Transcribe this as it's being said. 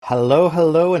Hello,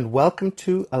 hello, and welcome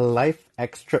to A Life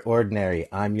Extraordinary.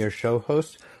 I'm your show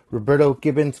host, Roberto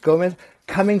Gibbons Gomez,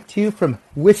 coming to you from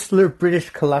Whistler,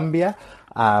 British Columbia.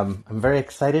 I'm very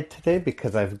excited today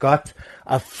because I've got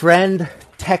a friend,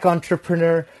 tech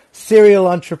entrepreneur, serial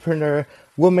entrepreneur,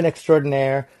 woman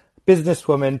extraordinaire,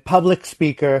 businesswoman, public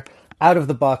speaker,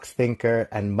 out-of-the-box thinker,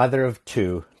 and mother of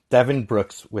two, Devon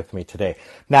Brooks, with me today.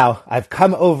 Now, I've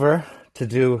come over to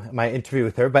do my interview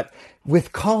with her, but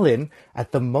with Colin,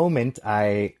 at the moment,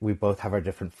 we both have our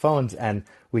different phones, and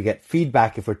we get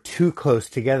feedback if we're too close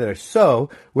together. So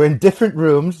we're in different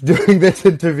rooms doing this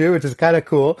interview, which is kind of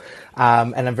cool.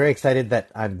 And I'm very excited that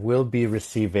I will be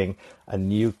receiving a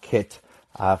new kit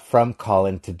from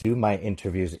Colin to do my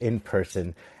interviews in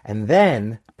person, and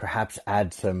then perhaps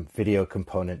add some video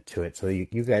component to it so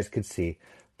you guys could see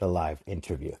the live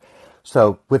interview.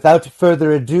 So without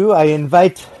further ado, I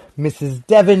invite Mrs.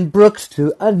 Devon Brooks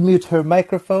to unmute her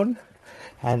microphone,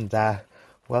 and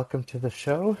welcome to the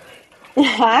show.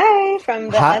 Hi,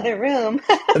 from the other room.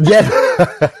 Yes.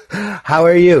 How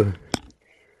are you?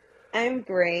 I'm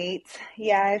great.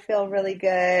 Yeah, I feel really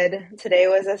good. Today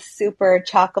was a super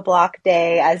chock-a-block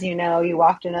day. As you know, you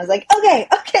walked in, I was like, okay,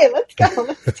 let's go.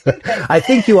 Let's do this. I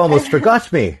think you almost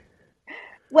forgot me.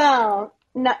 Well,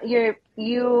 no,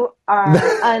 you are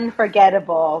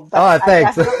unforgettable, but Oh, I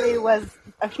thanks. definitely was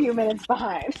a few minutes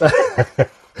behind.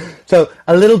 So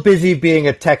a little busy being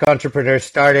a tech entrepreneur,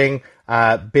 starting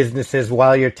businesses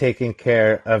while you're taking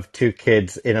care of two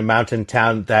kids in a mountain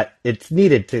town that it's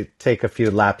needed to take a few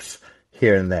laps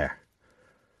here and there.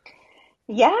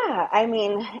 Yeah, I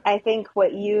mean, I think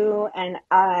what you and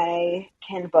I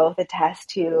can both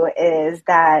attest to is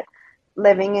that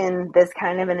living in this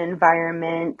kind of an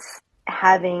environment,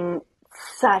 having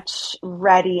such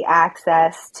ready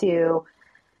access to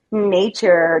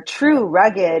nature, true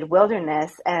rugged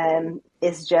wilderness,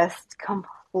 is just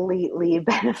completely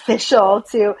beneficial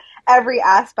to every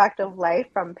aspect of life,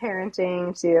 from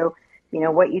parenting to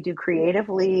what you do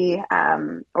creatively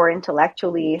or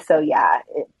intellectually. So yeah,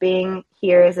 being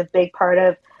here is a big part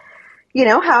of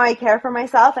how I care for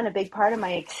myself, and a big part of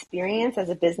my experience as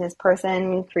a business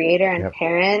person, creator, and Yep.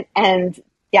 parent. And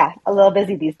yeah, a little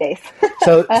busy these days.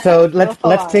 So Little full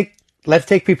let's on.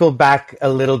 take people back a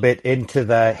little bit into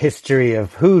the history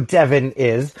of who Devon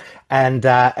is, and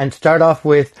start off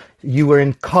with, you were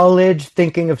in college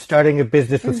thinking of starting a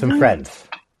business with some hmm friends.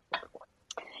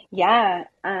 Yeah.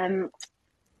 I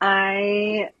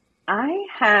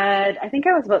think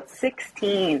I was about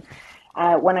 16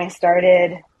 when I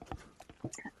started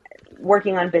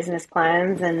working on business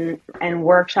plans and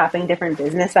workshopping different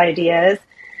business ideas.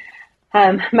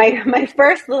 My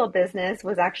first little business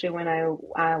was actually when I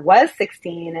was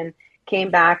 16 and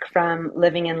came back from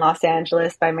living in Los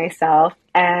Angeles by myself,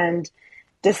 and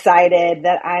decided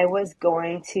that I was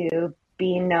going to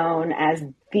be known as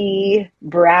the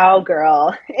brow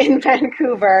girl in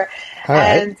Vancouver. All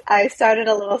right. And I started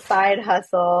a little side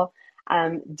hustle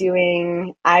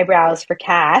doing eyebrows for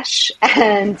cash,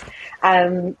 and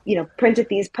printed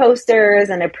these posters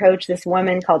and approached this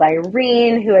woman called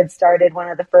Irene, who had started one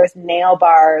of the first nail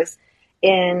bars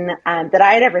in that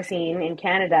I had ever seen in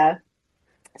Canada.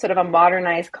 Sort of a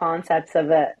modernized concepts of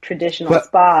a traditional What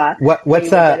spa where what's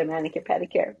you would get a manicure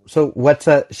pedicure.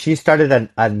 she started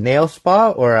a nail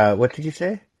spa, or what did you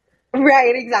say?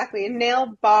 Right, exactly. A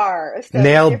nail bar. So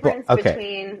the difference Okay,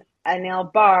 between a nail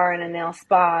bar and a nail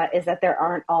spa is that there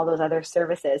aren't all those other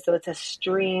services. So it's a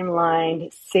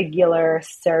streamlined, singular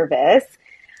service.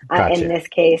 In gotcha. this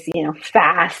case,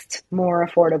 fast, more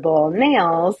affordable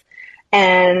nails.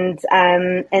 And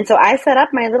so I set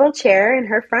up my little chair in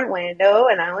her front window,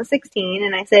 and I was 16,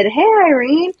 and I said, "Hey,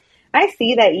 Irene, I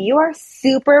see that you are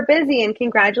super busy, and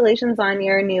congratulations on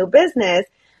your new business.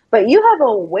 But you have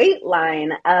a wait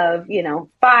line of,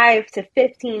 5 to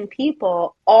 15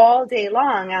 people all day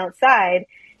long outside,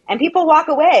 and people walk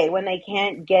away when they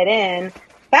can't get in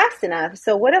fast enough.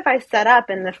 So what if I set up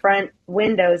in the front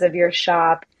windows of your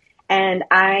shop, and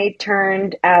I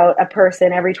turned out a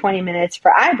person every 20 minutes for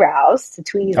eyebrows to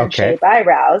tweeze and Okay. shape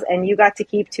eyebrows, and you got to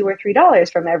keep $2 or $3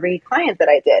 from every client that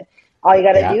I did. All you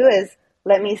got to Yeah. do is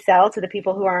let me sell to the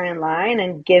people who are in line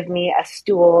and give me a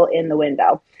stool in the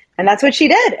window." And that's what she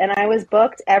did. And I was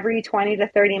booked every 20 to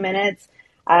 30 minutes,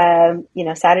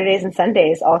 Saturdays and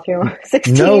Sundays, all through No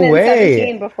 16 and way.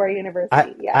 17 before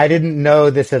university. Yeah. I didn't know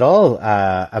this at all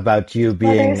about you Well,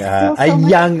 being there's still a so much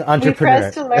young for us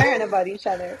entrepreneur. to learn about each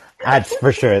other. That's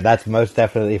for sure. That's most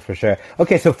definitely for sure.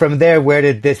 Okay, so from there, where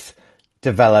did this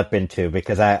develop into?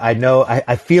 Because I know,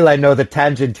 I feel I know the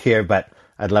tangent here, but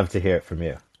I'd love to hear it from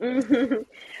you.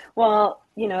 Well,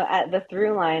 at the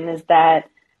through line is that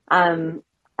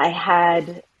I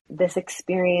had this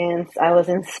experience. I was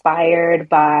inspired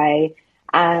by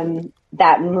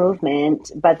that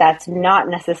movement, but that's not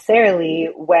necessarily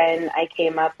when I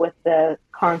came up with the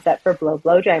concept for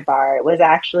Blow Dry Bar. It was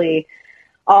actually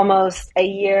almost a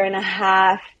year and a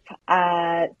half,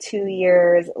 2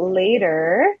 years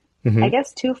later, I Hmm.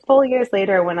 guess 2 full years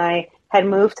later, when I had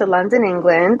moved to London,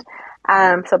 England.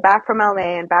 So back from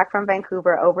LA and back from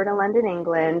Vancouver over to London,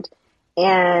 England,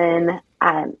 and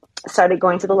started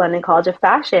going to the London College of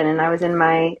Fashion. And I was in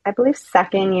my, I believe,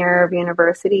 second year of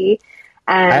university.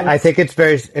 And I think it's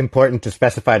very important to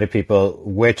specify to people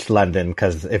which London,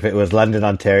 because if it was London,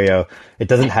 Ontario, it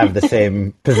doesn't have the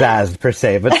same pizzazz per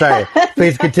se. But sorry,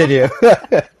 please continue.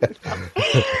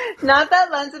 not that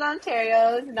London,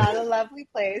 Ontario is not a lovely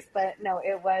place, but no,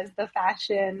 it was the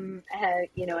fashion,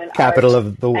 and Capital art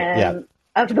of the, yeah, and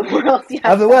of the world. of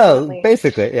Yes, the world, definitely.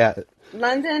 basically. Yeah.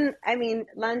 London, I mean,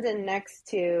 London next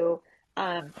to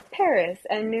Paris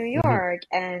and New Hmm. York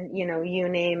and, you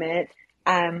name it,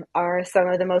 are some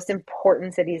of the most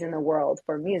important cities in the world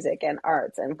for music and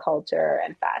arts and culture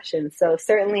and fashion. So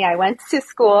certainly I went to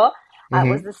school. It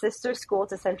was Hmm. the sister school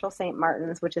to Central St.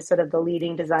 Martin's, which is sort of the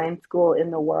leading design school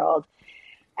in the world.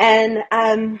 And,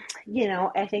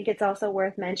 I think it's also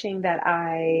worth mentioning that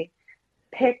I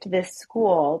picked this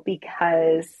school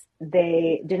because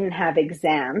they didn't have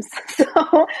exams. So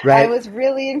I Right. was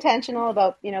really intentional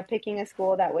about, picking a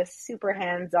school that was super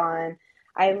hands-on.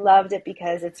 I loved it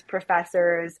because its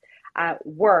professors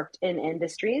worked in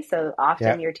industry. So Yeah.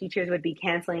 often your teachers would be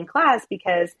canceling class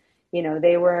because,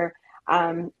 they were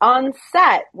on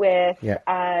set with,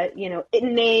 Yeah.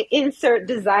 insert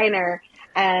designer.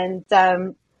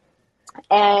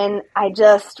 And I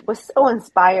just was so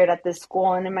inspired at this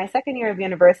school. And in my second year of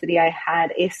university, I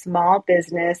had a small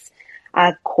business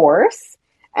course.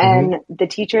 Hmm. And the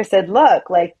teacher said, look,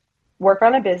 like, work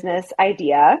on a business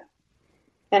idea.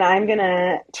 And I'm going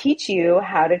to teach you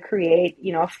how to create,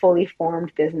 a fully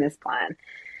formed business plan.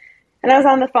 And I was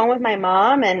on the phone with my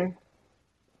mom, and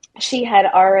she had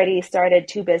already started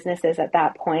two businesses at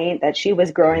that point that she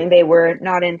was growing. They were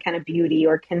not in kind of beauty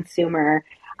or consumer,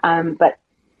 but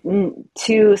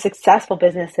two successful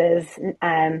businesses,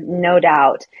 no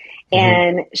doubt. Hmm.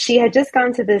 And she had just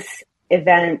gone to this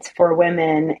event for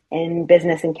women in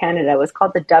business in Canada. It was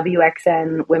called the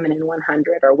WXN Women in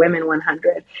 100 or Women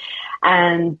 100.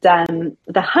 And the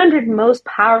 100 most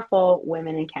powerful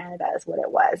women in Canada is what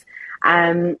it was.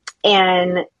 And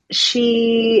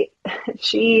she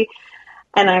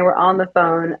and I were on the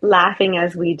phone laughing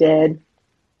as we did.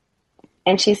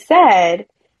 And she said,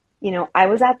 I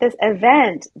was at this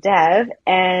event, Dev,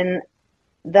 and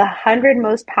the 100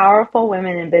 most powerful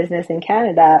women in business in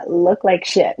Canada look like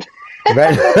shit.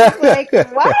 Right. I was like,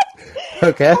 what?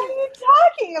 Okay. What are you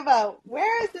talking about?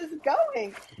 Where is this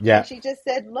going? Yeah. And she just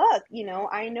said, look,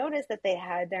 I noticed that they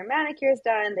had their manicures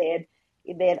done. They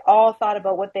had all thought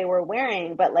about what they were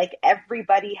wearing, but like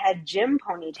everybody had gym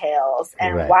ponytails.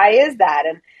 And Right. why is that?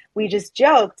 And we just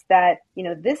joked that,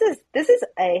 this is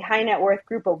a high net worth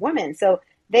group of women. So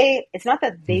it's not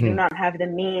that they do Hmm. not have the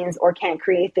means or can't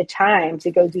create the time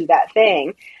to go do that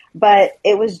thing, but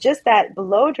it was just that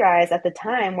blow dries at the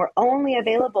time were only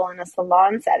available in a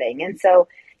salon setting. And so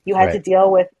you had to Right. deal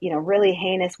with, really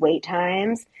heinous wait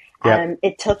times. Yep.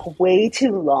 It took way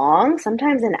too long,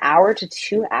 sometimes an hour to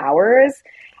 2 hours,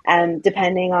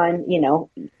 depending on,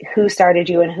 who started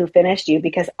you and who finished you,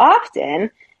 because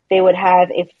often they would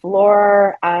have a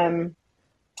floor,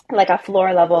 like a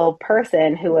floor level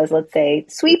person who was, let's say,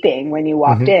 sweeping when you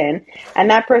walked Hmm. in, and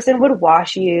that person would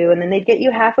wash you, and then they'd get you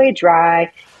halfway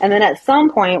dry, and then at some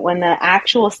point when the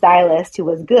actual stylist who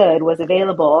was good was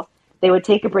available, they would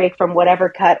take a break from whatever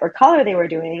cut or color they were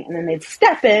doing, and then they'd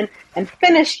step in and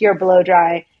finish your blow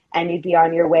dry, and you'd be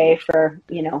on your way for,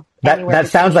 anywhere That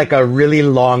sounds like between a really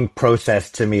long process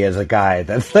to me as a guy.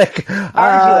 That's like,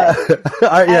 arduous yeah,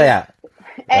 as yeah,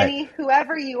 right,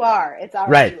 whoever you are, it's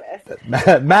right.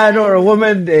 arduous. Man or a And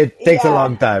woman, it takes a yeah,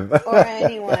 long time. or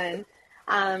anyone.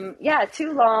 Yeah,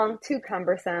 too long, too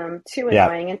cumbersome, too Yeah.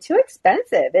 annoying, and too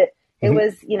expensive. It Hmm.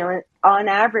 was, on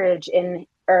average in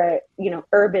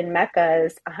urban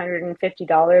meccas,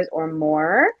 $150 or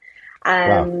more.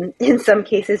 Wow. In some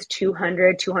cases,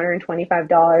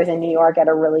 $225 in New York at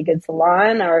a really good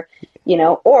salon, or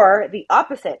the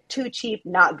opposite, too cheap,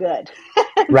 not good.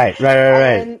 Right, right, right,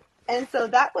 right. and and so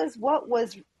that was what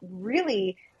was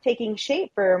really taking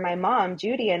shape for my mom,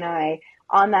 Judy, and I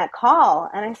on that call.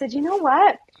 And I said, you know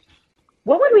what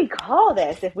would we call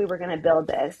this if we were going to build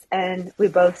this? And we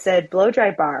both said blow dry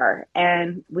bar.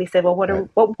 And we said, well, Right.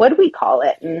 what would we call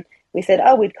it? And we said,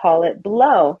 oh, we'd call it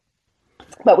blow.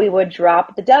 but we would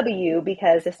drop the W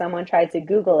because if someone tried to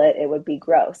Google it, it would be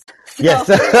gross. Yes.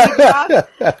 So we dropped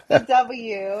the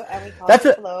W and we called That's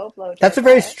it a blow dry that's a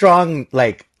very bar. strong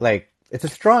like it's a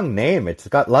strong name. It's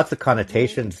got lots of Mm-hmm.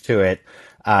 connotations to it.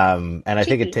 And I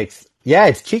think it Cheeky. takes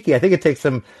it's cheeky. I think it takes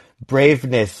some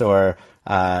braveness or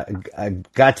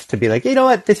guts to be like, you know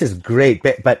what, this is great.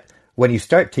 But when you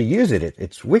start to use it,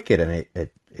 it's wicked and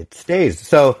it stays.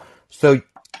 So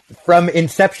from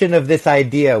inception of this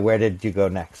idea, where did you go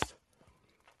next?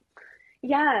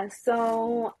 Yeah,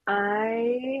 so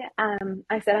I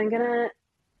said I'm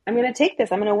gonna take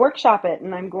this. I'm gonna workshop it,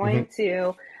 and I'm Hmm. going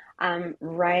to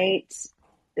write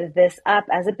this up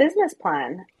as a business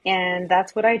plan. And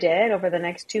that's what I did over the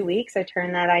next 2 weeks. I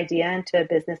turned that idea into a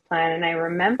business plan, and I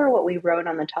remember what we wrote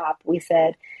on the top. We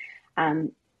said,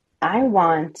 um, "I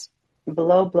want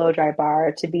blow dry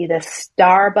bar to be the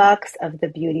Starbucks of the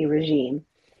beauty regime."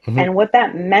 Hmm. And what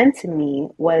that meant to me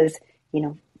was, you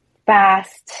know,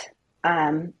 fast,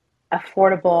 um,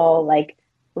 affordable, like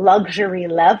luxury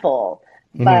level,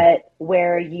 Hmm. but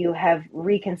where you have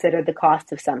reconsidered the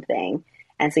cost of something.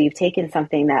 And so you've taken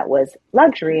something that was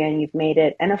luxury and you've made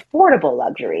it an affordable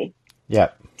luxury. Yeah.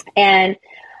 And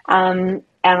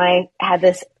I had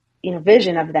this,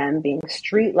 vision of them being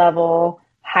street level,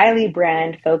 highly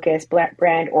brand focused,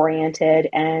 brand oriented,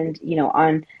 and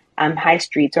on high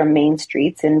streets or main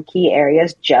streets in key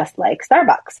areas, just like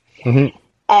Starbucks. Hmm.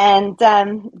 And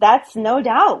that's no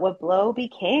doubt what Blow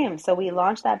became. So we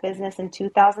launched that business in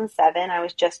 2007. I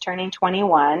was just turning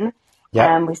 21.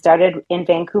 Yeah. We started in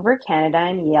Vancouver, Canada,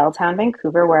 in Yaletown,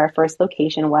 Vancouver, where our first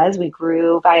location was. We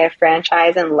grew via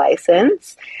franchise and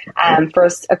license,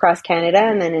 first across Canada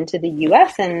and then into the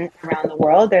US and around the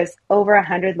world. There's over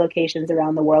 100 locations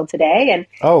around the world today. And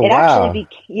Oh it actually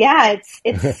wow.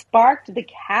 it sparked the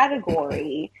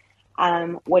category,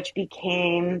 which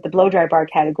became the blow dry bar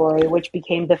category, which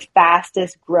became the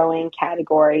fastest growing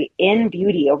category in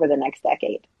beauty over the next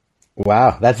decade.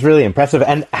 Wow, that's really impressive.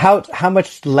 And how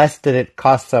much less did it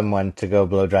cost someone to go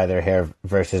blow dry their hair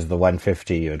versus the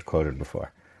 150 you had quoted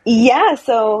before? Yeah,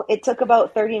 so it took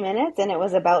about 30 minutes and it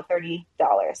was about $30.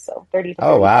 So 30 to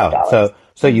Oh wow. $35.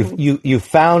 So you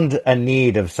found a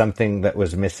need of something that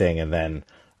was missing and then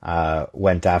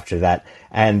went after that.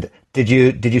 And did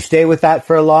you stay with that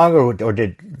for a long or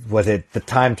did was it the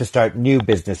time to start new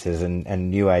businesses and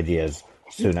new ideas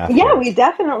soon Yeah, we afterwards?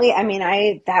 definitely, I mean,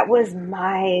 that was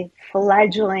my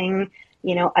fledgling,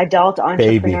 adult Baby.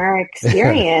 entrepreneur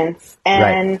experience.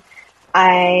 Right. And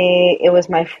it was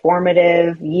my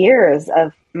formative years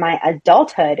of my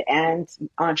adulthood and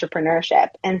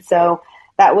entrepreneurship. And so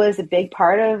that was a big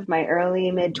part of my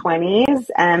early mid 20s.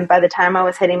 And by the time I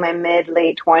was hitting my mid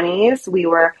late 20s, we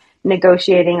were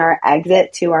negotiating our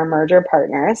exit to our merger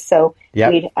partners. So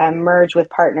Yep. we'd merged with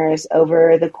partners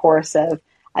over the course of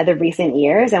the recent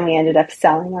years, and we ended up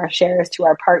selling our shares to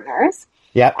our partners.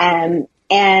 Yep. And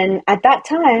at that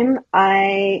time,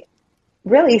 I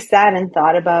really sat and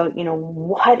thought about,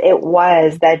 what it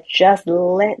was that just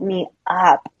lit me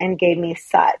up and gave me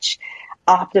such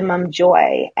optimum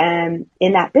joy and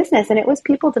in that business. And it was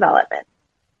people development.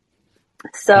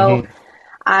 So Hmm.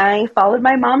 I followed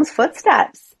my mom's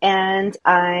footsteps and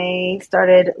I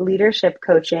started leadership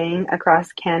coaching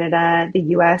across Canada, the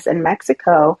US, and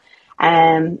Mexico.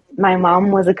 And my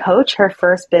mom was a coach. Her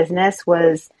first business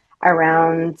was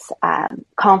around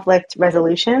conflict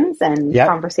resolutions and Yep.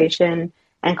 conversation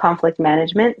and conflict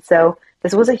management. So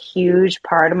this was a huge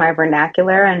part of my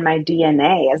vernacular and my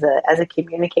DNA as a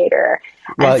communicator.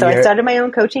 And Well, so I started my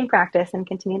own coaching practice and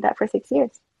continued that for 6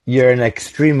 years. you're an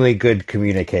extremely good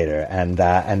communicator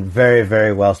and very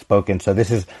very well spoken. So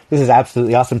this is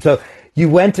absolutely awesome. So you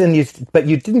went and but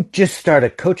you didn't just start a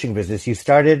coaching business. You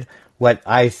started what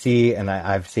I see and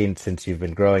I've seen since you've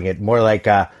been growing it more like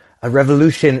a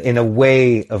revolution in a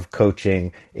way of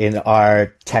coaching in our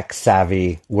tech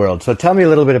savvy world. So tell me a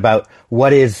little bit about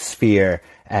what is Sphere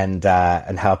and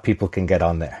how people can get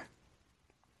on there.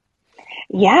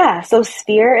 Yeah, so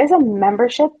Sphere is a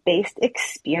membership based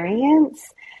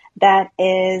experience that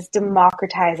is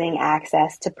democratizing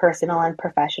access to personal and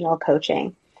professional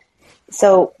coaching.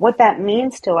 So, what that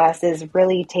means to us is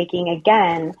really taking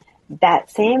again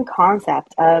that same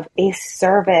concept of a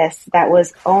service that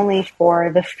was only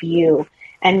for the few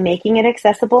and making it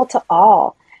accessible to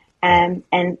all. Right.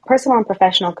 And personal and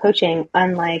professional coaching,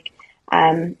 unlike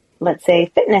let's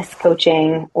say fitness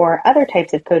coaching or other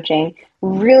types of coaching,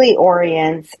 really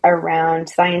orients around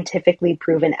scientifically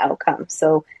proven outcomes.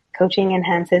 So coaching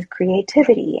enhances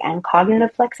creativity and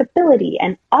cognitive flexibility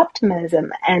and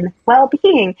optimism and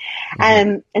well-being Hmm.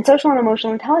 and social and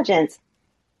emotional intelligence.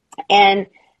 And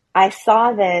I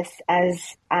saw this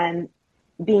as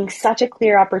being such a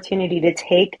clear opportunity to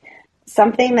take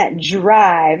something that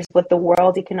drives what the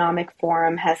World Economic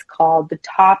Forum has called the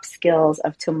top skills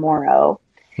of tomorrow,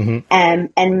 Hmm.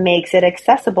 and makes it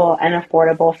accessible and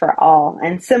affordable for all.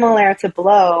 And similar to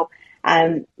Blow,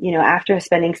 after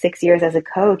spending 6 years as a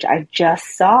coach, I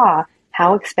just saw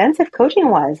how expensive coaching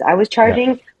was. I was Yeah.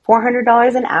 charging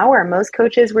 $400 an hour. Most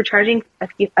coaches were charging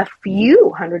a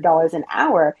few $100s an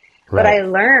hour. But Right. I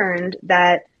learned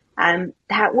that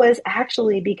that was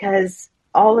actually because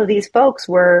all of these folks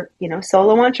were,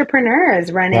 solo entrepreneurs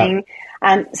Yeah. running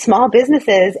small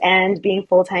businesses and being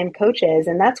full-time coaches.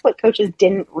 And that's what coaches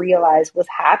didn't realize was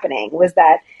happening, was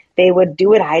that they would do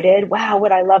what I did. Wow,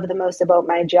 what I love the most about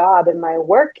my job and my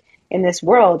work in this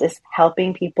world is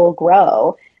helping people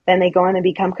grow. Then they go on and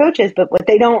become coaches. But what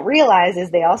they don't realize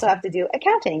is they also have to do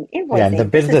accounting, Yeah. And the invoicing,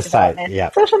 business business side. development, Yeah.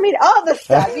 social media, all the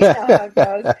stuff. You know how it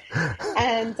goes.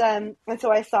 And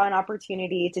so I saw an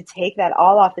opportunity to take that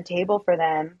all off the table for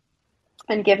them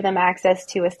and give them access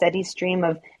to a steady stream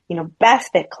of,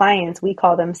 best fit clients. We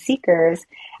call them seekers.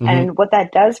 Hmm. And what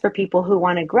that does for people who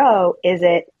want to grow is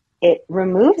it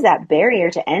removes that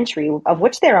barrier to entry, of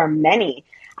which there are many,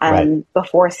 Right.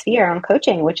 before Sphere on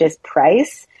coaching, which is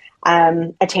price,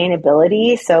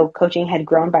 attainability. So coaching had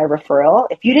grown by referral.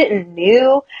 If you didn't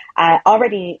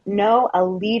already know a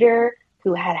leader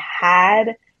who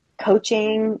had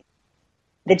coaching,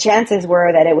 the chances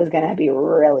were that it was going to be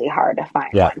really hard to find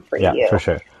Yeah. one for Yeah. For you.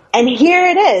 sure. And here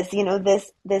it is,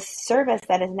 this service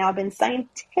that has now been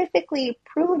scientifically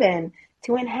proven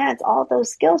to enhance all those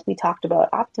skills we talked about: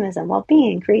 optimism,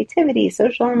 well-being, creativity,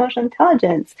 social and emotional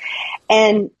intelligence.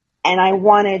 And I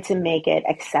wanted to make it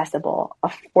accessible,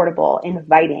 affordable,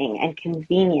 inviting, and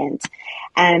convenient.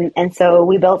 And so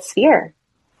we built Sphere.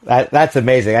 That's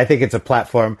amazing. I think it's a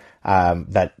platform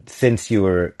that since you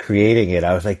were creating it,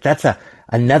 I was like, that's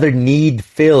another need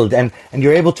filled, and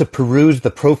you're able to peruse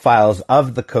the profiles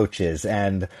of the coaches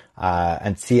and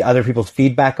see other people's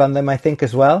feedback on them, I think,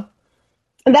 as well.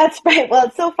 That's right. Well,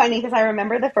 it's so funny because I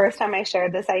remember the first time I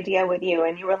shared this idea with you,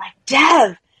 and you were like,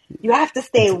 Dev, you have to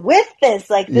stay It's, with this.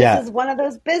 Like, this yeah. is one of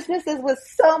those businesses with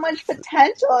so much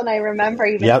potential. And I remember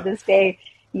even to Yep. this day,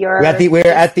 We you're were just,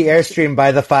 at the Airstream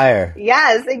by the fire.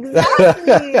 yes,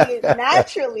 exactly.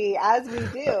 Naturally, as we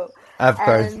do. Of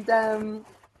course. And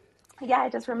yeah, I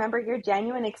just remember your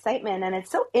genuine excitement. And it's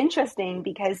so interesting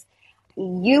because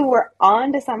you were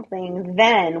onto something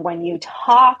then when you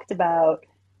talked about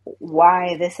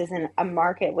why this isn't a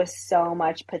market with so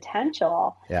much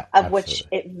potential, Yeah, of which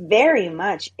absolutely. it very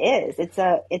much is. It's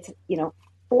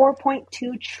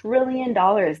 $4.2 trillion,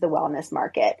 the wellness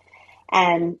market,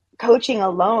 and coaching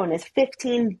alone is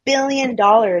 $15 billion in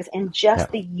Yeah.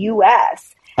 just the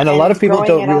US, And a and lot it's of people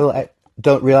growing at all.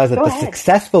 don't realize that Go the ahead.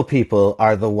 successful people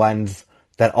are the ones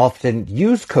that often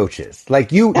use coaches.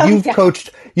 Like Oh yeah.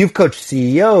 you've coached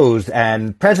CEOs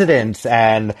and presidents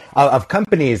and of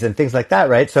companies and things like that,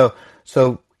 right? So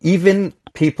even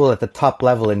people at the top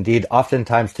level, indeed,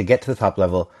 oftentimes to get to the top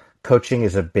level, coaching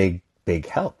is a big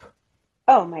help.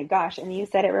 Oh my gosh. And you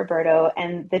said it, Roberto.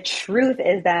 And the truth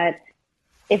is that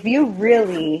if you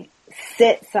really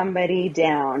sit somebody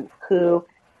down who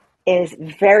is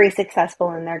very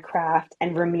successful in their craft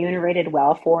and remunerated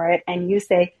well for it, and you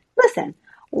say, listen,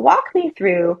 walk me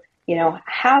through,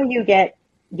 how you get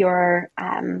your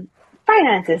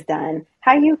finances done,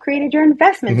 how you created your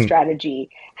investment Hmm. strategy,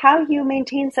 how you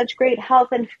maintain such great health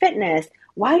and fitness,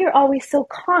 why you're always so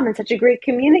calm and such a great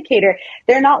communicator.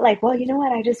 They're not like, well, you know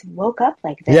what, I just woke up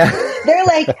like this. Yeah. They're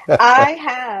like, I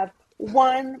have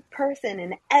one person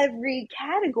in every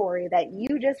category that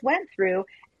you just went through,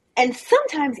 and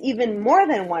sometimes even more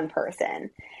than one person.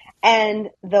 And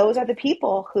those are the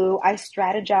people who I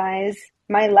strategize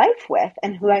my life with,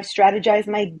 and who I strategize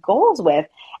my goals with,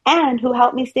 and who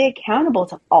help me stay accountable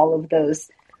to all of those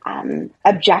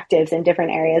objectives in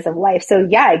different areas of life. So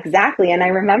yeah, exactly. And I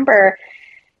remember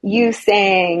you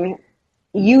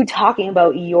talking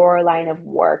about your line of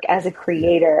work as a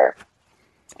creator,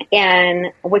 and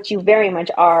what you very much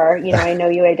are. I know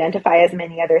you identify as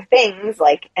many other things,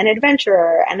 like an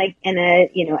adventurer and an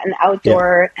Yeah.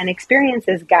 outdoor and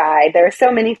experiences guide. There are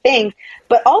so many things,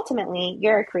 but ultimately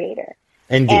you're a creator.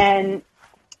 Indeed.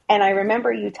 And I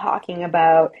remember you talking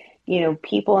about,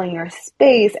 people in your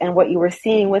space and what you were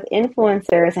seeing with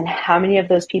influencers, and how many of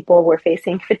those people were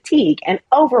facing fatigue and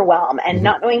overwhelm and Hmm.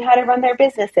 not knowing how to run their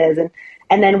businesses.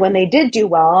 And then when they did do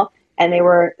well and they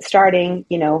were starting,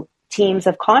 teams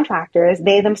of contractors,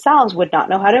 they themselves would not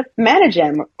know how to manage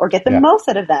them or get the Yeah. most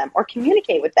out of them or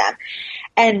communicate with them.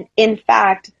 And in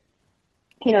fact,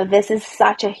 this is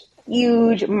such a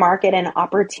huge market and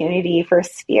opportunity for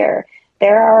Sphere,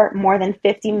 There are more than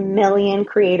 50 million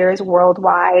creators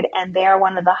worldwide, and they are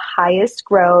one of the highest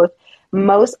growth,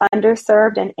 most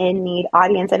underserved and in need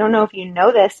audience. I don't know if you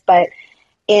know this, but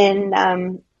in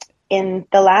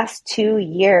the last 2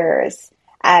 years,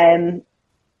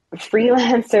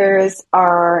 freelancers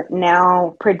are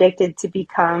now predicted to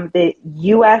become the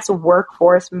U.S.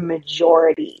 workforce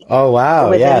majority Oh wow,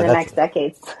 within yeah, the next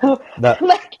decade. So, that.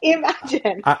 like,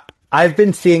 imagine. I've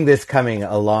been seeing this coming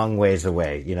a long ways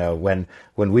away. You know, when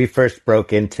we first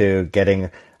broke into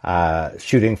getting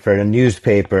shooting for a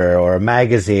newspaper or a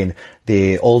magazine,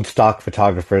 the old stock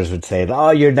photographers would say,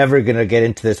 "Oh, you're never going to get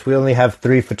into this. We only have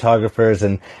 3 photographers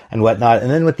and whatnot." And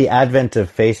then with the advent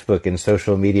of Facebook and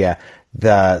social media,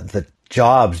 the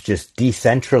jobs just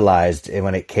decentralized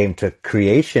when it came to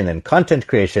creation and content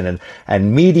creation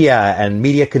and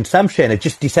media consumption. It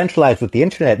just decentralized with the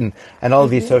internet and all of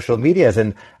these social medias.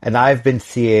 And I've been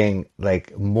seeing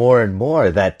like more and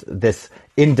more that this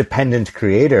independent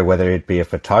creator, whether it be a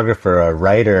photographer, a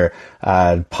writer,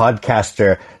 a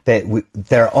podcaster,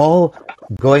 they're all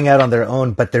going out on their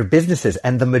own, but they're businesses,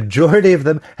 and the majority of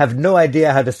them have no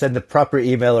idea how to send a proper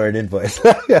email or an invoice.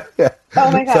 Oh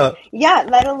my God. So, Yeah,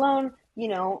 let alone,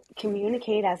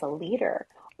 communicate as a leader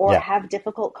or yeah. have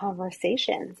difficult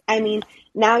conversations. I mean,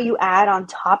 now you add on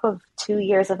top of 2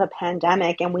 years of a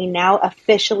pandemic, and we now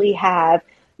officially have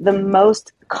the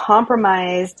most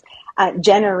compromised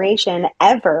generation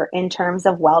ever in terms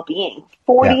of well-being.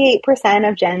 Yeah. 48%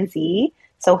 of Gen Z,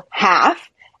 so half,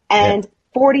 Yeah. and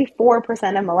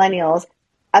 44% of millennials,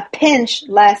 a pinch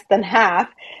less than half,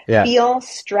 Yeah. feel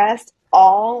stressed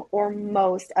all or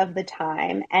most of the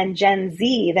time. And Gen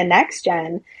Z, the next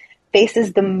gen,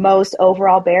 faces the most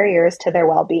overall barriers to their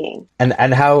well-being.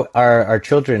 And how are our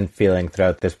children feeling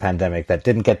throughout this pandemic that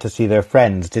didn't get to see their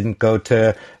friends, didn't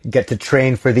get to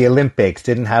train for the Olympics,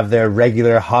 didn't have their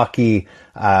regular hockey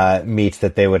meets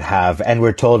that they would have, and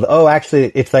we're told, oh, actually,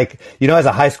 it's like, as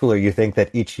a high schooler, you think that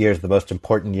each year is the most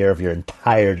important year of your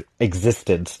entire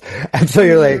existence, and so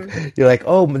you're like,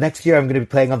 oh, next year I'm going to be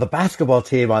playing on the basketball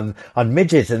team on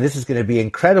midgets, and this is going to be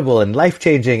incredible and life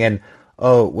changing, and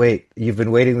oh, wait, you've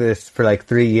been waiting this for like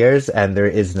 3 years and there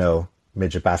is no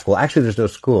midget basketball. Actually, there's no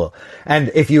school.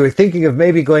 And if you were thinking of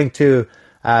maybe going to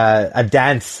a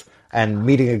dance and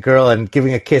meeting a girl and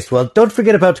giving a kiss, well, don't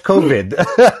forget about COVID.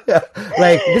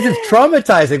 Like, this is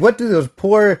traumatizing. What do those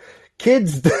poor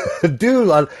kids do?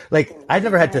 Like, I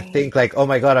never had to think like, oh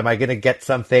my God, am I going to get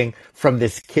something from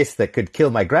this kiss that could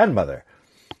kill my grandmother?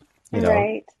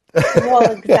 Right. Well,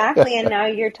 exactly. And now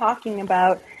you're talking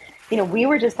about, we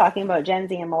were just talking about Gen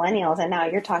Z and millennials, and now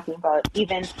you're talking about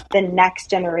even the next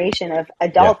generation of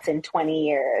adults in 20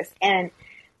 years. And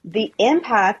the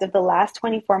impact of the last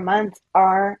 24 months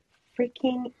are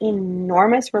freaking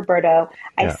enormous, Roberto.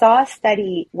 I saw a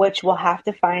study, which we'll have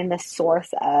to find the source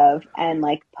of and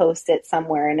like post it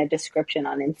somewhere in a description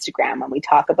on Instagram when we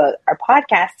talk about our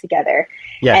podcast together.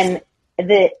 Yes. And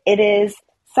it is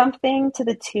something to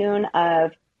the tune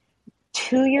of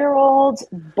 2-year-olds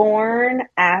born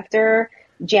after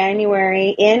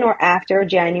January, in or after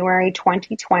January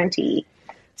 2020.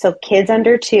 So kids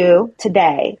under 2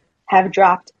 today have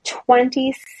dropped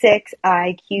 26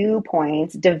 IQ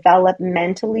points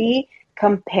developmentally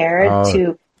compared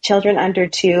to children under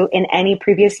 2 in any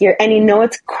previous year. And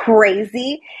what's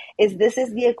crazy is this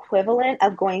is the equivalent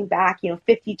of going back,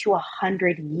 50 to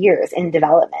 100 years in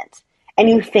development. And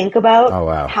you think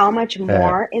about how much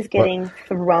more is getting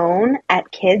thrown at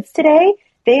kids today.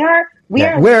 We are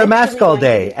wear a mask all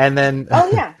day, and then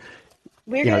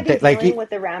we're going to be dealing with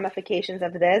the ramifications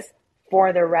of this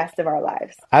for the rest of our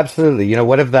lives. Absolutely.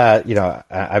 One of the,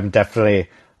 I'm definitely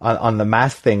on the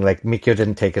mask thing. Like, Mikio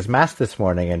didn't take his mask this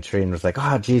morning, and Shireen was like,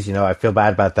 "Oh, geez, I feel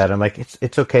bad about that." I'm like,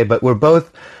 "It's okay," but we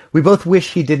both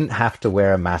wish he didn't have to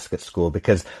wear a mask at school,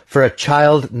 because for a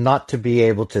child not to be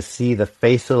able to see the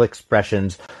facial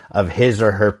expressions of his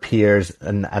or her peers,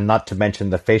 and not to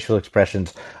mention the facial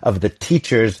expressions of the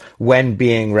teachers when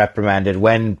being reprimanded,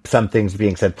 when something's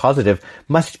being said positive,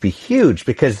 must be huge,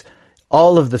 because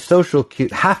all of the social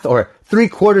cues, half or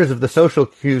 3/4 of the social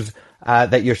cues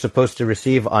that you're supposed to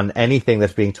receive on anything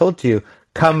that's being told to you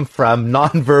come from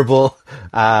nonverbal,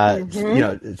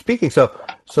 speaking. So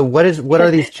what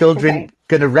are these children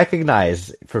going to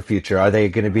recognize for future? Are they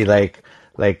going to be like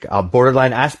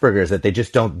borderline Asperger's, that they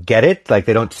just don't get it, like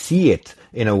they don't see it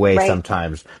in a way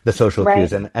sometimes, the social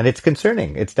cues, and it's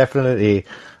concerning. It's definitely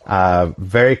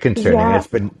very concerning. Yeah. It's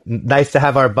been nice to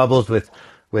have our bubbles with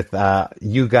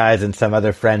you guys and some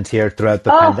other friends here throughout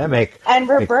the pandemic. And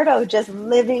Roberto, just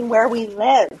living where we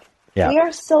live. Yeah. We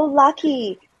are so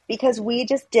lucky because we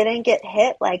just didn't get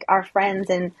hit like our friends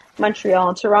in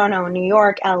Montreal, Toronto, New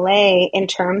York, LA in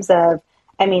terms of,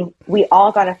 I mean, we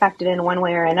all got affected in one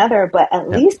way or another, but at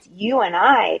Yeah. least you and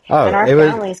I and Oh, our it was.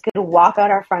 families could walk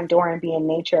out our front door and be in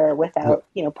nature without,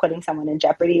 putting someone in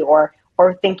jeopardy or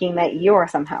thinking that you are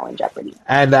somehow in jeopardy.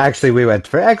 And actually, we went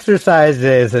for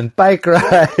exercises and bike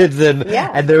Yeah. rides, and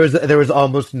Yeah. there was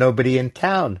almost nobody in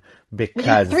town Yeah.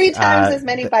 because 3 times as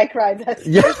many bike rides as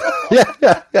yeah, usual.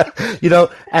 yeah.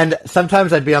 And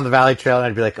sometimes I'd be on the Valley Trail and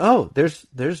I'd be like, oh,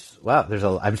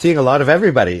 wow, I'm seeing a lot of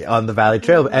everybody on the Valley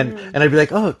Trail. And I'd be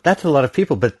like, oh, that's a lot of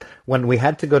people. But when we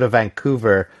had to go to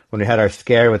Vancouver, when we had our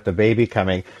scare with the baby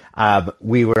coming,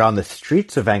 we were on the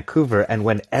streets of Vancouver. And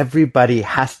when everybody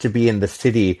has to be in the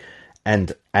city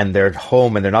and they're at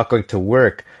home and they're not going to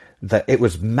work, that it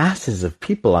was masses of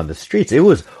people on the streets. It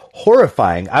was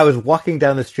horrifying. I was walking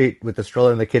down the street with the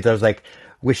stroller and the kids. I was like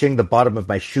wishing the bottom of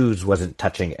my shoes wasn't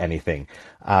touching anything.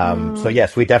 So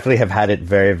yes, we definitely have had it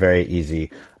very, very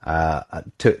easy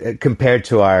compared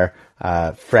to our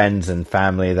friends and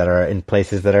family that are in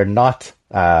places that are not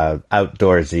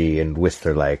outdoorsy and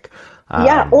Whistler-like.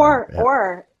 Yeah,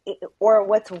 or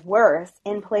what's worse,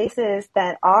 in places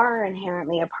that are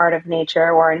inherently a part of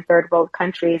nature, or in third world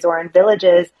countries, or in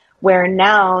villages where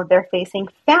now they're facing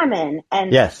famine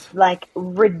and Yes. like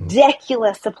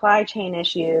ridiculous supply chain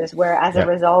issues, where as a Yeah.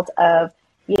 result of,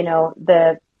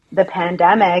 the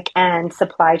pandemic and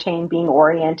supply chain being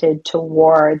oriented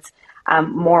towards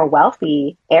more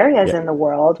wealthy areas Yeah. in the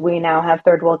world, we now have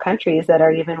third world countries that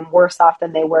are even worse off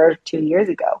than they were 2 years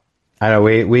ago. I know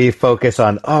we focus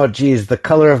on, oh, geez, the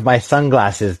color of my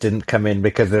sunglasses didn't come in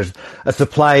because there's a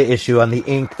supply issue on the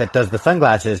ink that does the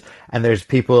sunglasses. And there's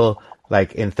people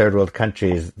like in third world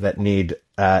countries that need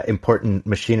important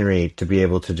machinery to be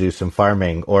able to do some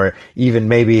farming, or even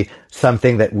maybe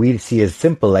something that we see as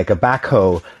simple, like a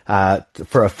backhoe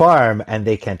for a farm, and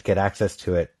they can't get access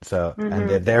to it. So, and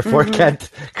they therefore can't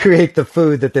create the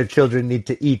food that their children need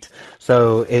to eat.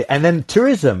 So, and then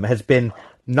tourism has been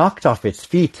knocked off its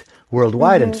feet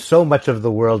worldwide, and so much of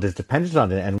the world is dependent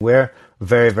on it, and we're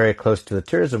very, very close to the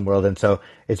tourism world, and so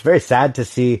it's very sad to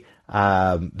see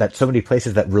that so many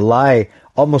places that rely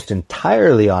almost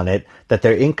entirely on it, that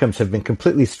their incomes have been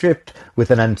completely stripped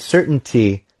with an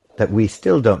uncertainty that we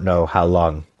still don't know how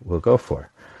long will go for.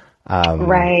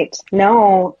 Right.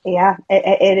 No, yeah,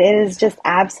 it is just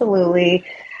absolutely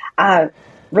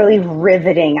really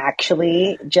riveting,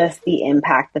 actually, just the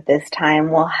impact that this time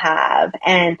will have.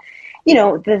 And,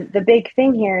 the big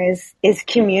thing here is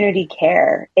community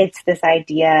care. It's this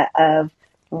idea of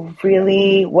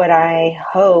really what I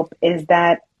hope is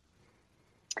that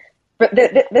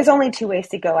there's only two ways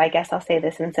to go. I guess I'll say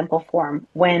this in simple form.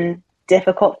 When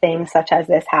difficult things such as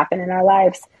this happen in our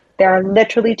lives, there are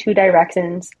literally two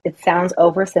directions. It sounds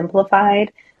oversimplified,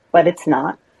 but it's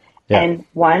not. Yeah. And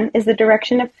one is the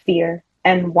direction of fear,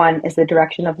 and one is the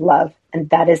direction of love, and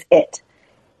that is it.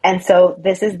 And so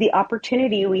this is the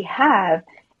opportunity we have,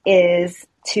 is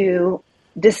to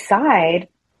decide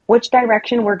which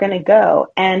direction we're going to go,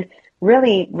 and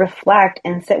really reflect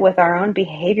and sit with our own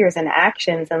behaviors and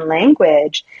actions and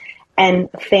language and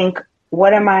think,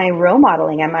 what am I role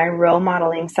modeling? Am I role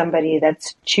modeling somebody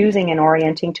that's choosing and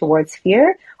orienting towards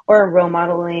fear, or role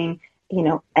modeling,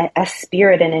 a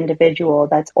spirit and individual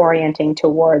that's orienting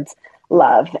towards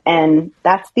love? And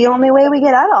that's the only way we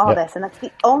get out of all this. And that's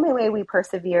the only way we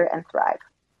persevere and thrive.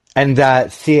 And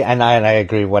and I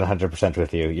agree 100%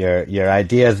 with you. Your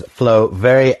ideas flow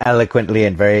very eloquently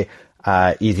and very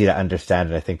easy to understand,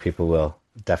 and I think people will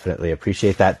definitely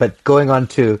appreciate that. But going on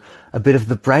to a bit of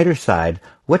the brighter side,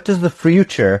 what does the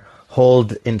future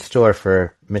hold in store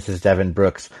for Mrs. Devon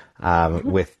Brooks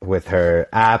with her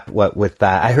app? What with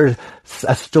that? I heard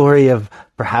a story of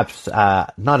perhaps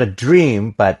not a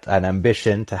dream, but an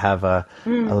ambition to have a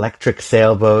electric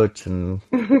sailboat and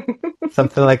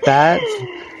something like that.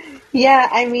 Yeah,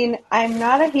 I mean, I'm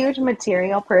not a huge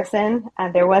material person.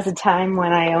 There was a time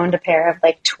when I owned a pair of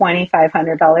like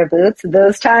 $2,500 boots.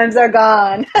 Those times are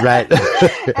gone. Right.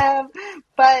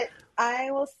 But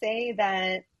I will say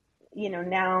that,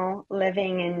 now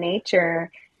living in nature,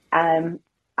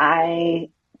 I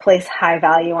place high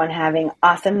value on having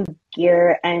awesome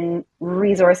gear and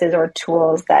resources or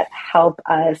tools that help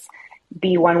us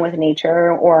be one with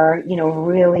nature, or,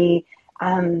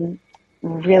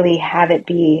 really have it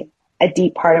be a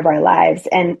deep part of our lives.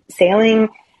 And sailing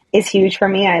is huge for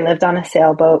me. I lived on a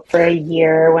sailboat for a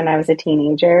year when I was a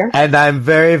teenager. And I'm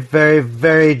very, very,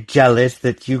 very jealous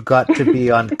that you got to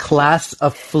be on Class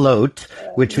Afloat,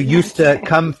 which used to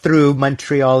come through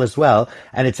Montreal as well.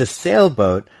 And it's a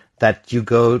sailboat that you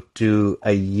go to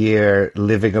a year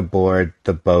living aboard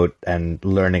the boat and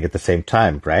learning at the same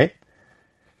time, right?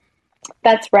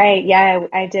 That's right. Yeah,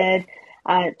 I did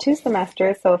 2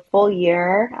 semesters, so a full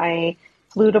year. I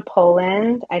flew to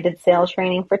Poland. I did sail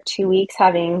training for 2 weeks,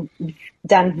 having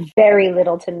done very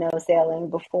little to no sailing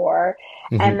before.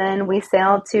 Hmm. And then we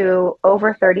sailed to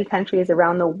over 30 countries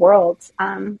around the world,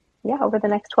 yeah, over the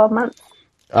next 12 months.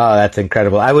 Oh, that's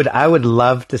incredible. I would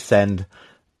love to send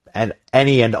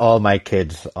any and all my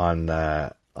kids on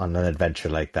an adventure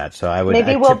like that. So I would.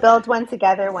 Maybe we'll build one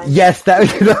together one Yes, day.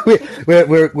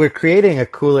 that we're creating a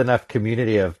cool enough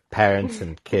community of parents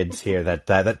and kids here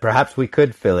that perhaps we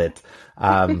could fill it.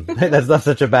 That's not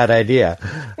such a bad idea.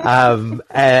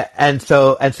 And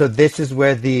so this is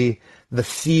where the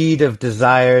seed of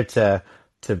desire to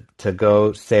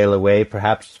go sail away,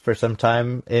 perhaps for some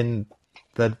time in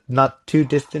the not too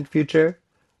distant future.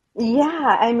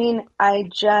 Yeah, I mean, I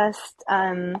just,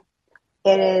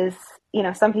 it is,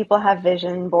 some people have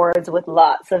vision boards with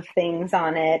lots of things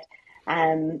on it.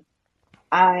 Um,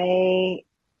 I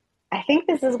I think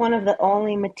this is one of the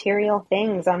only material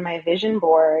things on my vision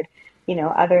board,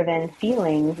 other than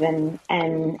feelings and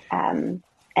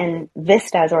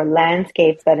vistas or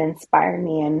landscapes that inspire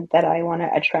me and that I want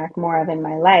to attract more of in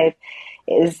my life,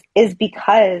 is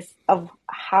because of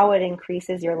how it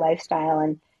increases your lifestyle.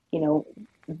 And you know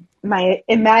my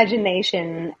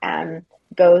imagination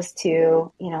goes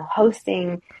to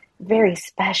hosting very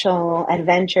special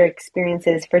adventure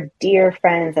experiences for dear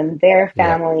friends and their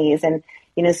Yeah. families, and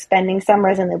spending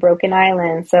summers in the Broken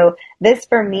Island. So this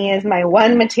for me is my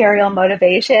one material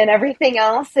motivation. Everything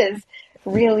else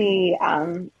really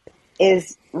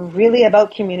is really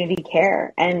about community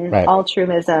care and Right.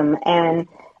 altruism. And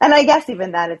I guess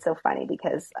even that, it's so funny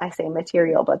because I say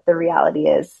material, but the reality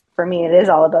is, for me, it is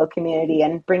all about community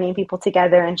and bringing people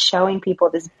together and showing people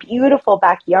this beautiful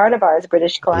backyard of ours,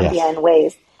 British Columbia, Yes. in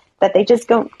ways that they just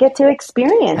don't get to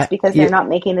experience because they're Yeah. not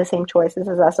making the same choices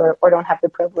as us, or don't have the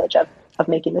privilege of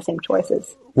making the same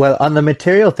choices. Well, on the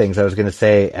material things, I was going to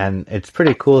say, and it's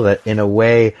pretty cool that in a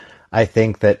way, I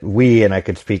think that we, and I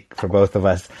could speak for both of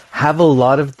us, have a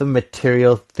lot of the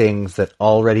material things that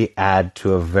already add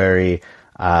to a very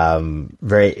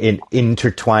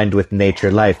intertwined with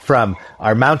nature life from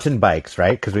our mountain bikes,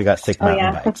 right? Because we got sick Oh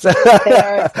mountain yeah, bikes. they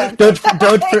are expensive.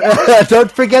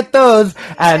 Don't forget those.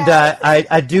 And Yes.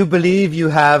 I do believe you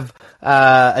have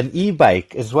an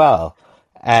e-bike as well,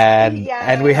 and we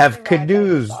Yes, have that bike is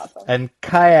canoes awesome. and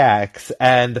kayaks,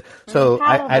 and so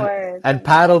Paddle boards and and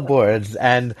paddle exactly. boards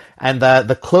and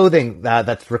the clothing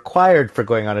that's required for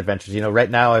going on adventures. Right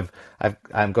now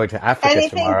I'm going to Africa Anything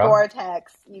tomorrow.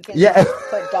 Gore-Tex, you can Yeah. just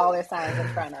put dollar signs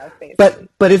in front of, But basically.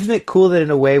 but isn't it cool that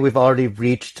in a way we've already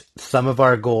reached some of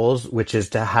our goals, which is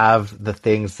to have the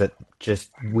things that just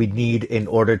we need in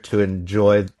order to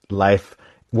enjoy life,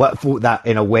 that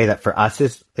in a way that for us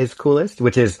is coolest,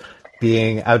 which is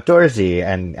being outdoorsy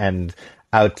and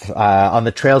out on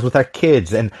the trails with our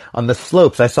kids and on the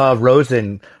slopes. I saw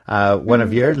Rosen, one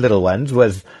of your little ones,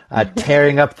 was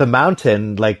tearing up the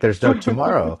mountain like there's no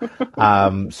tomorrow.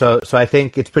 So I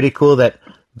think it's pretty cool that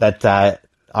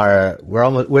are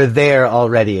we're there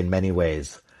already in many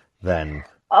ways. Then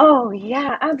Oh,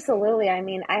 yeah, absolutely. I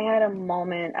mean, I had a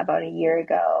moment about a year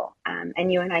ago,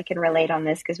 and you and I can relate on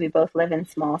this because we both live in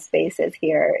small spaces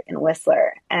here in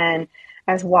Whistler. And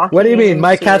I was what do walking you mean?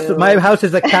 My into house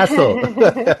is a castle.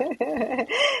 it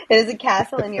is a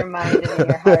castle in your mind and in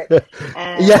your heart.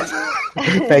 And Yes,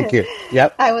 thank you.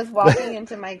 Yep. I was walking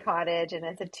into my cottage, and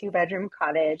it's a two-bedroom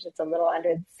cottage. It's a little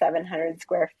under 700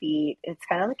 square feet. It's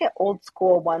kind of like an old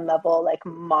school one level, like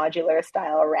modular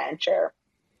style rancher.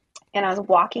 And I was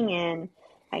walking in,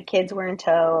 my kids were in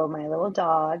tow, my little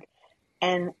dog,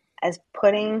 and I was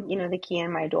putting, the key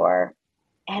in my door,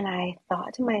 and I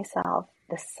thought to myself,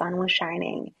 the sun was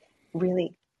shining,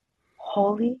 really,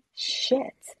 holy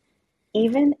shit.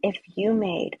 Even if you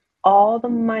made all the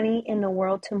money in the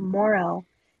world tomorrow,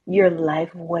 your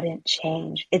life wouldn't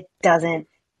change. It doesn't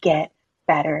get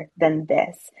better than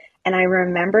this. And I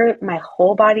remember my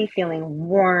whole body feeling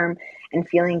warm and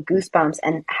feeling goosebumps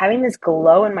and having this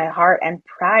glow in my heart and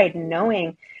pride,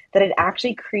 knowing that it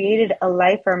actually created a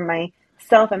life for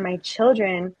myself and my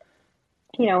children,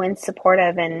 in support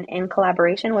of and in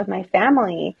collaboration with my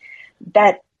family,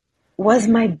 that was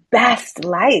my best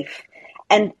life.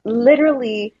 And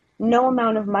literally, no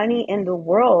amount of money in the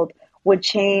world would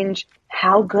change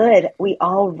how good we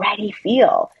already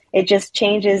feel. It just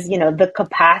changes, the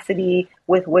capacity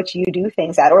with which you do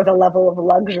things at, or the level of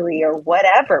luxury or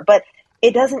whatever. But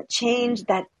it doesn't change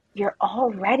that you're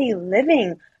already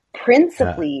living Uh,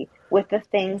 principally with the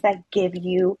things that give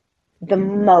you the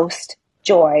most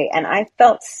joy. And I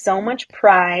felt so much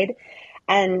pride.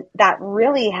 And that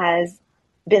really has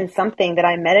been something that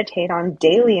I meditate on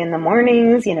daily in the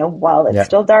mornings, while it's Yeah.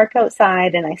 still dark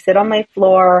outside, and I sit on my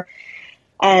floor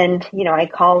and, I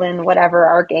call in whatever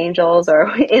archangels or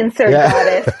insert Yeah.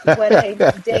 goddess when I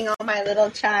ding all my little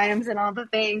chimes and all the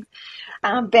things,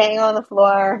 bang on the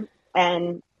floor.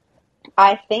 And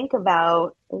I think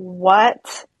about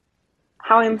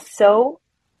how I'm so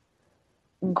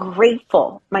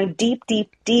grateful, my deep,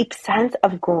 deep, deep sense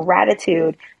of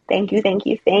gratitude. Thank you, thank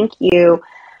you, thank you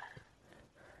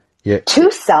Yeah.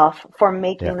 to self for Yeah.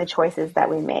 making the choices that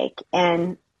we make.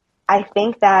 And I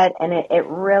think that, and it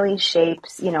really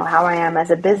shapes, how I am as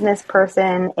a business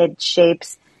person. It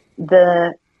shapes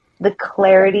the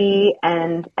clarity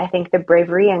and I think the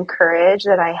bravery and courage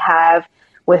that I have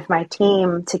with my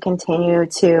team to continue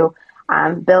to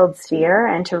build Sphere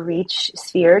and to reach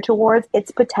Sphere towards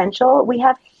its potential. We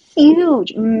have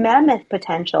huge, mammoth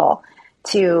potential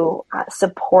to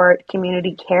support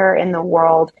community care in the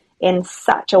world in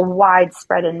such a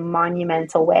widespread and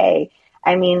monumental way.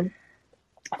 I mean,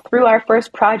 through our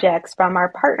first projects, from our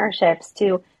partnerships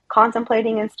to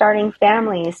contemplating and starting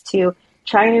families to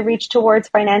trying to reach towards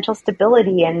financial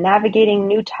stability and navigating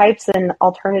new types and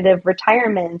alternative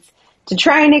retirements to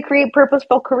trying to create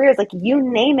purposeful careers, like you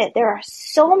name it, there are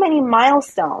so many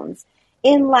milestones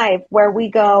in life where we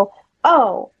go,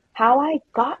 oh, how I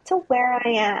got to where I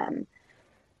am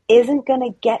isn't going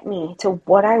to get me to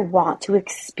what I want to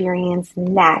experience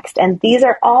next. And these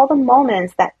are all the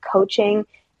moments that coaching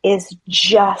is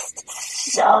just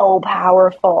so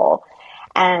powerful.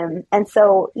 And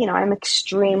so, I'm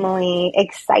extremely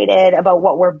excited about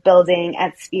what we're building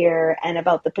at Sphere and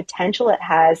about the potential it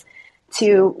has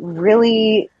to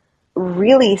really,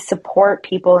 really support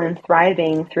people in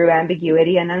thriving through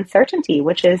ambiguity and uncertainty,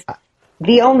 which is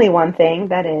the only one thing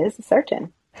that is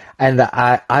certain. And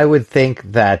I would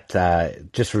think that,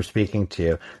 just from speaking to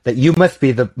you, that you must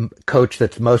be the coach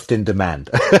that's most in demand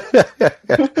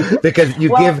because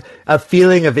you Well, give a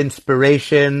feeling of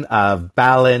inspiration, of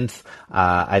balance.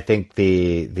 I think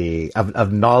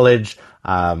of knowledge,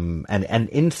 and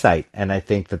insight. And I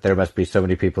think that there must be so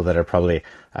many people that are probably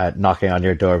knocking on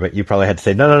your door, but you probably had to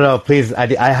say, no, no, no, please.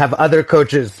 I have other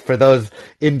coaches for those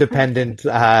independent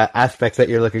aspects that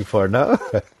you're looking for. No.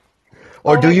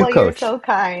 Or do you well, you're coach? so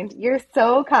kind. You're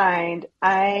so kind.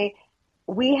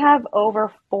 We have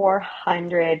over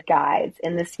 400 guides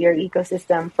in the Sphere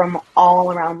ecosystem from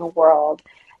all around the world,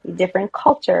 different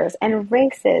cultures and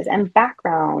races and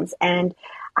backgrounds and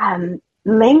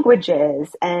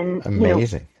languages. And,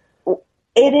 Amazing.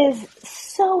 it is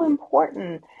so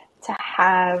important to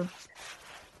have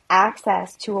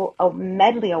access to a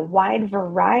medley, a wide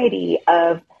variety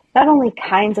of not only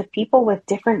kinds of people with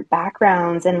different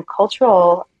backgrounds and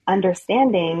cultural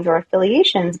understandings or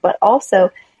affiliations, but also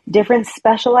different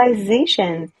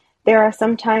specializations. There are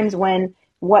some times when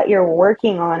what you're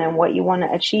working on and what you want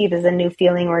to achieve is a new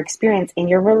feeling or experience in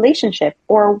your relationship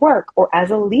or work or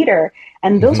as a leader.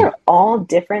 And those Hmm. are all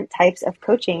different types of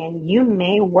coaching, and you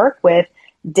may work with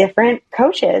different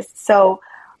coaches. So,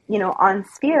 on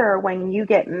Sphere, when you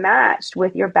get matched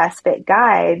with your best fit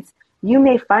guides, you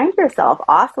may find yourself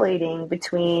oscillating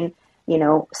between,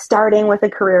 starting with a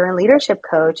career and leadership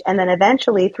coach and then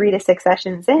eventually 3 to 6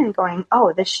 sessions in going,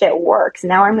 oh, this shit works.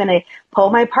 Now I'm going to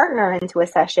pull my partner into a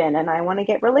session and I want to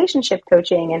get relationship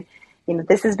coaching. And,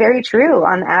 this is very true.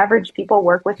 On average, people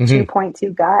work with Hmm.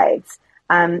 2.2 guides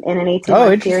in an 18 Oh,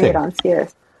 month period interesting. on Sphere.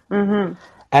 Mm-hmm.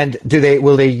 And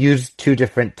will they use two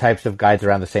different types of guides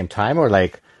around the same time, or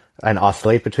like and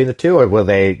oscillate between the two, or will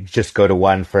they just go to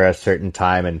one for a certain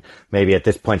time and maybe at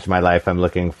this point in my life I'm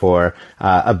looking for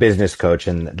a business coach,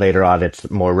 and later on it's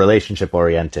more relationship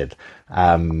oriented.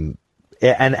 And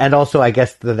also, I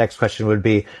guess the next question would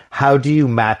be, how do you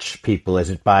match people?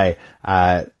 Is it by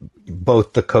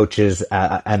both the coaches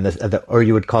and or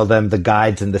you would call them the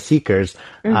guides and the seekers?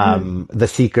 Mm-hmm. The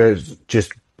seekers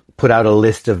just put out a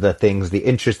list of the things, the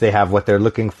interests they have, what they're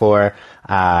looking for,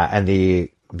 and the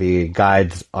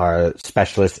guides are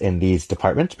specialists in these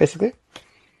departments, basically.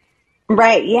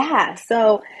 Right. Yeah.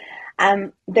 So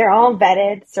they're all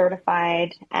vetted,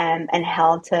 certified, and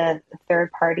held to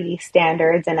third-party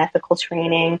standards and ethical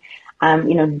training.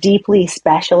 Deeply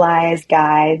specialized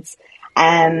guides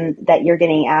that you're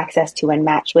getting access to and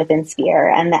matched within Sphere.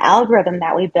 And the algorithm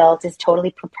that we built is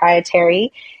totally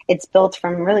proprietary. It's built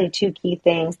from really two key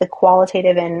things: the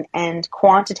qualitative and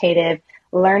quantitative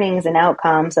learnings and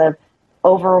outcomes of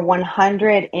over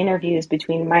 100 interviews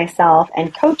between myself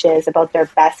and coaches about their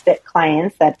best fit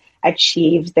clients that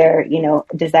achieved their,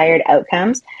 desired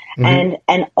outcomes. Hmm.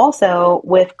 And also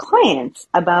with clients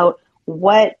about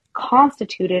what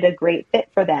constituted a great fit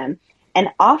for them. And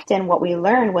often what we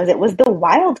learned was it was the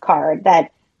wild card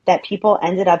that people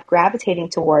ended up gravitating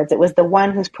towards. It was the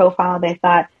one whose profile they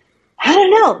thought, I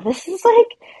don't know, this is like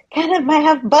kind of, might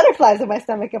have butterflies in my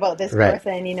stomach about this Right.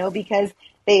 person, because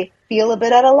they feel a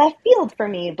bit out of left field for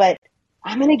me, but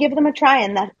I'm going to give them a try.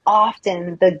 And that's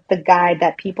often the guide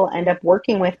that people end up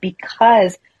working with,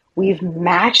 because we've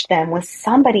matched them with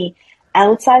somebody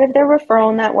outside of their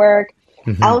referral network,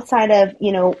 Hmm. outside of,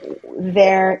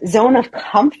 their zone of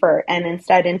comfort, and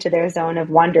instead into their zone of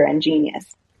wonder and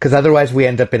genius. Because otherwise we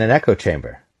end up in an echo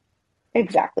chamber.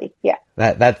 Exactly. Yeah.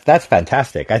 That's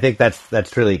fantastic. I think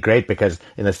that's really great, because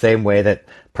in the same way that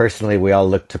personally we all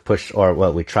look to push, or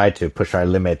well, we try to push our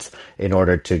limits in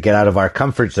order to get out of our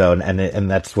comfort zone, and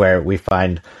that's where we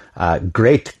find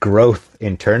great growth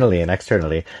internally and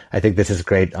externally. I think this is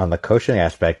great on the coaching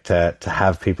aspect, to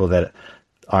have people that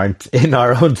aren't in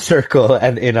our own circle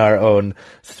and in our own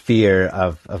sphere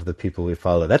of the people we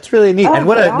follow. That's really neat. And Oh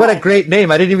what a gosh. great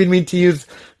name. I didn't even mean to use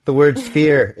the word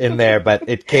sphere in there, but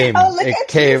it Oh, came. look It at you,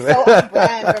 came. so on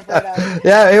brand, Roberto.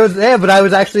 Yeah, it was. Yeah, but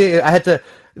I had to.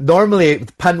 Normally,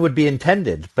 pun would be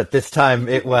intended, but this time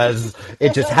it was.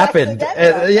 It just It was happened.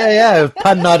 accidental. Yeah.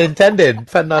 Pun not intended.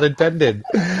 Pun not intended.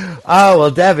 Oh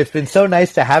well, Dev, it's been so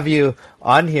nice to have you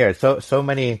on here. So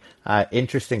many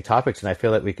interesting topics, and I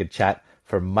feel that we could chat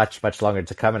for much longer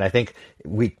to come. And I think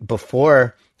we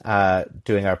before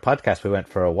doing our podcast, we went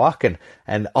for a walk,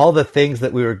 and all the things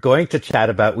that we were going to chat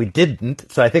about, we didn't.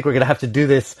 So I think we're going to have to do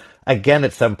this again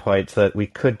at some point, so that we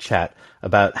could chat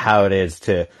about how it is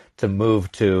to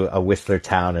move to a Whistler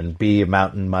town and be a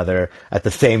mountain mother at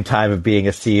the same time of being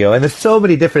a CEO. And there's so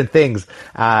many different things.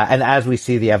 And as we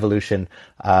see the evolution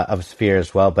of Sphere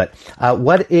as well. But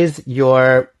what is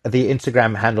the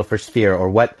Instagram handle for Sphere,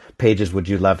 or what pages would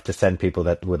you love to send people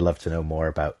that would love to know more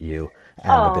about you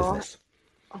and the Oh, business?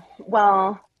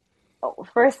 well,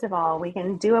 first of all, we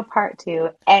can do a part two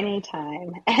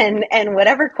anytime, and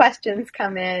whatever questions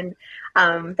come in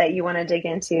that you want to dig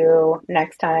into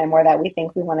next time, or that we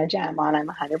think we want to jam on, I'm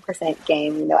 100%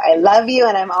 game. I love you,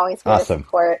 and I'm always here to Awesome.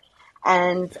 support.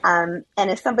 And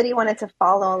if somebody wanted to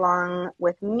follow along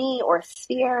with me or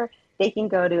Sphere, they can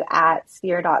go to at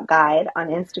sphere.guide on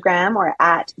Instagram, or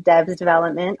at Devs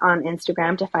Development on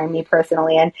Instagram to find me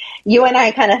personally. And you and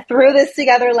I kind of threw this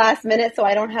together last minute, so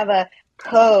I don't have a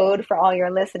code for all your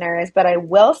listeners, but I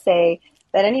will say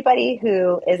that anybody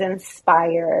who is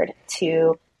inspired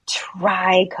to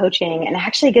try coaching and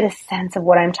actually get a sense of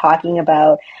what I'm talking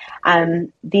about,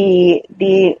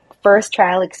 the first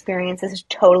trial experience is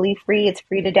totally free. It's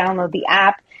free to download the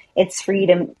app. It's free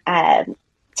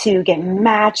to get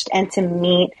matched and to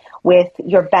meet with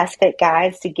your best fit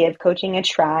guides to give coaching a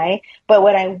try. But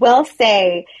what I will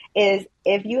say is,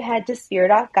 if you head to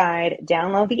sphere.guide,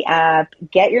 download the app,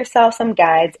 get yourself some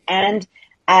guides, and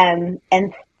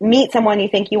meet someone you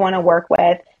think you want to work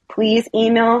with, please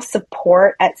email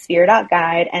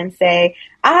support@sphere.guide and say,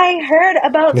 I heard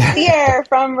about Sphere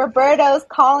from Roberto's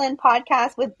Call-In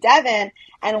podcast with Devon,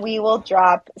 and we will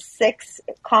drop 6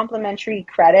 complimentary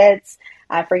credits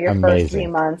for your first 3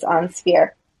 Amazing. months on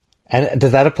Sphere. And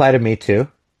does that apply to me too?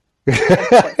 Of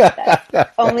course it does.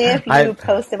 Only if I you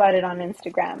post about it on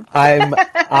Instagram. I'm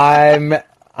I'm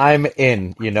I'm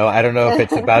in. I don't know if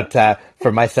it's about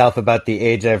for myself about the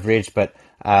age I've reached, but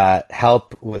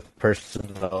help with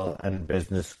personal and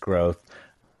business growth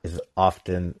is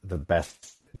often the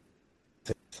best.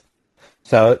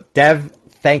 So, Dev,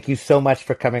 thank you so much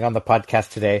for coming on the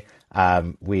podcast today.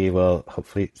 We will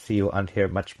hopefully see you on here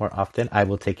much more often. I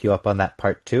will take you up on that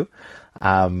part too.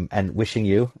 And wishing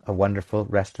you a wonderful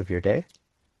rest of your day.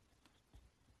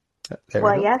 There we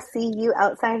Well, go. yes, see you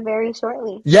outside very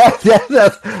shortly. Yes.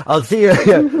 I'll see you.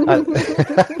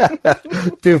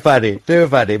 Too funny, too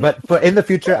funny. But in the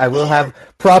future, I will have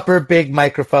proper big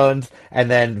microphones and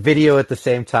then video at the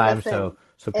same time, Listen,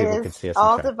 so it people is can see us in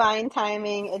all front. divine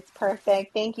timing. It's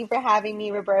perfect. Thank you for having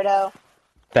me, Roberto.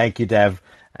 Thank you, Dev,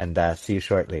 and see you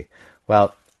shortly.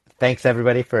 Well, thanks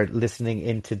everybody for listening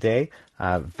in today.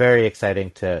 Very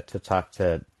exciting to talk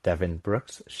to Devon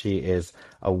Brooks. She is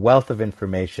a wealth of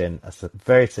information,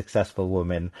 very successful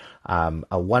woman,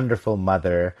 a wonderful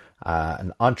mother,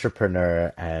 an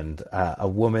entrepreneur, and a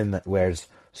woman that wears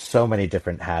so many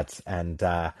different hats, and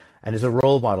is a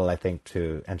role model, I think,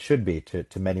 to and should be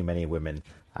to many women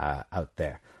out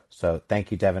there. So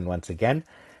thank you, Devon, once again.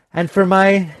 And for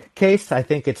my case, I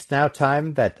think it's now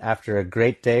time that after a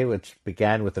great day, which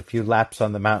began with a few laps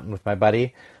on the mountain with my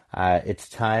buddy, it's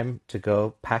time to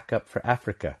go pack up for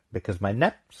Africa, because my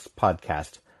next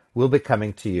podcast will be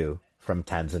coming to you from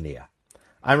Tanzania.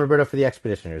 I'm Roberto for the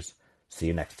Expeditioners. See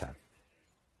you next time.